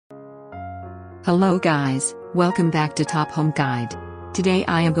Hello guys, welcome back to Top Home Guide. Today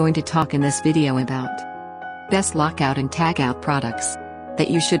I am going to talk in this video about best lockout and tagout products that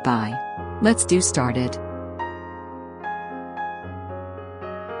you should buy. Let's do started.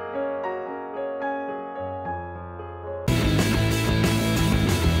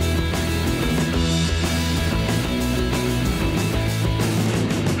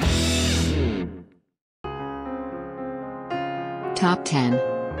 Top 10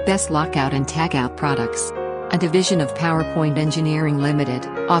 Best Lockout and Tagout Products. A division of PowerPoint Engineering Limited,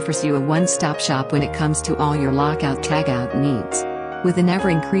 offers you a one-stop shop when it comes to all your lockout tagout needs. With an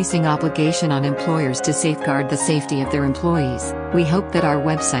ever-increasing obligation on employers to safeguard the safety of their employees, we hope that our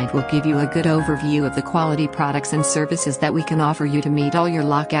website will give you a good overview of the quality products and services that we can offer you to meet all your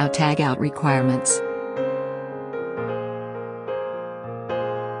lockout tagout requirements.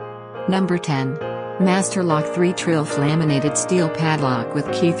 Number 10. Master Lock 3 Trilth Laminated Steel Padlock with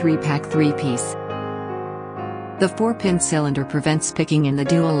Key 3-Pack 3-Piece. The 4-pin cylinder prevents picking and the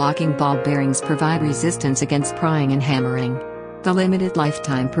dual locking ball bearings provide resistance against prying and hammering. The limited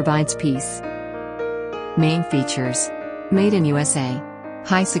lifetime provides peace. Main features. Made in USA.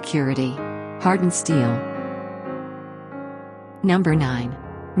 High security. Hardened steel. Number 9.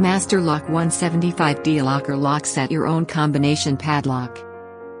 Master Lock 175D Locker Lock Set Your Own Combination Padlock.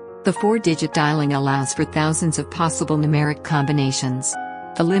 The 4-digit dialing allows for thousands of possible numeric combinations.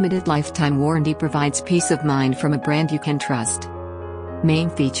 The limited lifetime warranty provides peace of mind from a brand you can trust.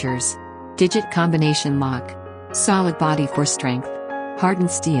 Main features. Digit combination lock. Solid body for strength. Hardened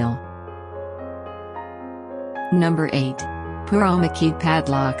steel. Number 8. Puroma Keyed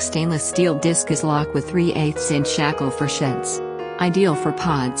Padlock Stainless Steel Discus Lock with 3/8 inch shackle for sheds. Ideal for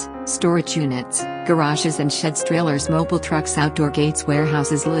pods, storage units, garages and sheds, trailers, mobile trucks, outdoor gates,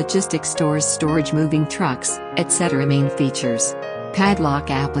 warehouses, logistics stores, storage, moving trucks, etc. Main features.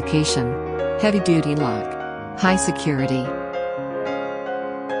 Padlock application. Heavy-duty lock. High security.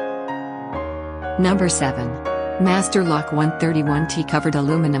 Number 7. Master Lock 131T Covered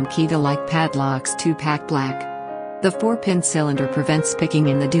Aluminum Key-to-Like Padlocks 2-Pack Black. The 4-pin cylinder prevents picking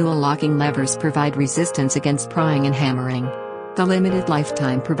and the dual locking levers provide resistance against prying and hammering. The limited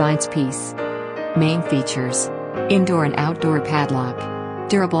lifetime provides peace. Main features. Indoor and outdoor padlock.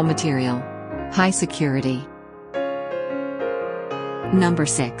 Durable material. High security. Number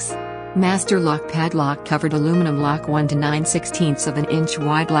 6. Master Lock Padlock Covered Aluminum Lock 1 to 9/16 of an inch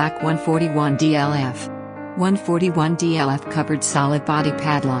wide Black 141 DLF. 141 DLF Covered Solid Body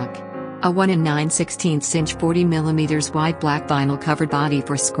Padlock. A 1 and 9/16 inch 40 mm wide black vinyl covered body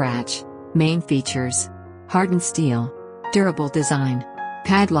for scratch. Main features. Hardened steel. Durable design.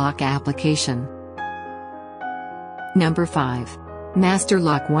 Padlock application. Number 5. Master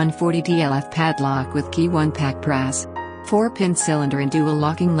Lock 140 DLF Padlock with Key 1-Pack Brass. 4-pin cylinder and dual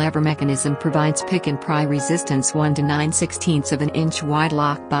locking lever mechanism provides pick and pry resistance. 1 to 9/16 of an inch wide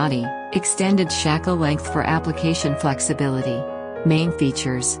lock body. Extended shackle length for application flexibility. Main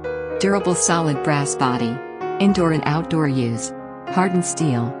features. Durable solid brass body. Indoor and outdoor use. Hardened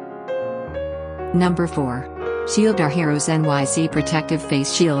steel. Number 4. Shield Our Heroes NYC Protective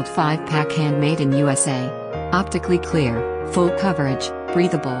Face Shield 5-Pack Handmade in USA. Optically clear, full coverage,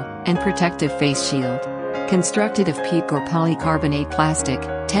 breathable, and protective face shield. Constructed of PEEK or polycarbonate plastic,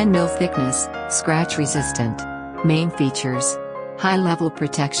 10 mm thickness, scratch resistant. Main features. High level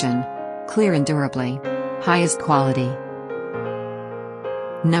protection. Clear and durably. Highest quality.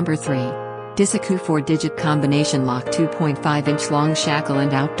 Number 3. Disaku 4-digit combination lock 2.5 inch long shackle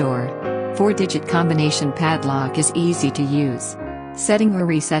and outdoor. 4-digit combination padlock is easy to use. Setting or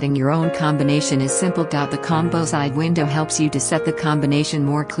resetting your own combination is simple. The combo side window helps you to set the combination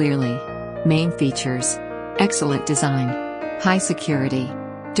more clearly. Main features. Excellent design. High security.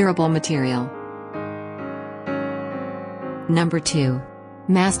 Durable material. Number 2.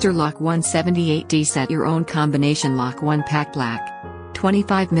 Master Lock 178D Set Your Own Combination Lock 1-Pack Black.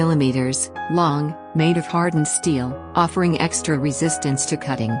 25 mm, long, made of hardened steel, offering extra resistance to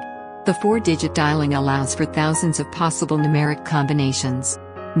cutting. The 4-digit dialing allows for thousands of possible numeric combinations.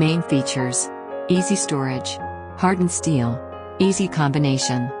 Main features. Easy storage. Hardened steel. Easy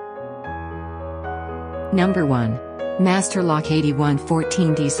combination. Number 1. Master Lock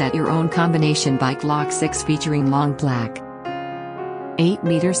 8114D Set Your Own Combination Bike Lock 6 featuring long black. 8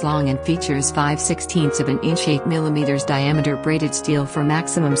 meters long and features 5/16 of an inch 8 mm diameter braided steel for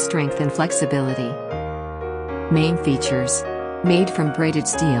maximum strength and flexibility. Main features. Made from braided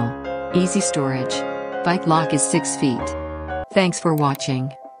steel. Easy storage. Bike lock is 6 feet. Thanks for watching.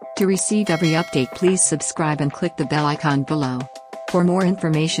 To receive every update, please subscribe and click the bell icon below. For more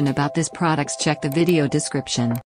information about this products, check the video description.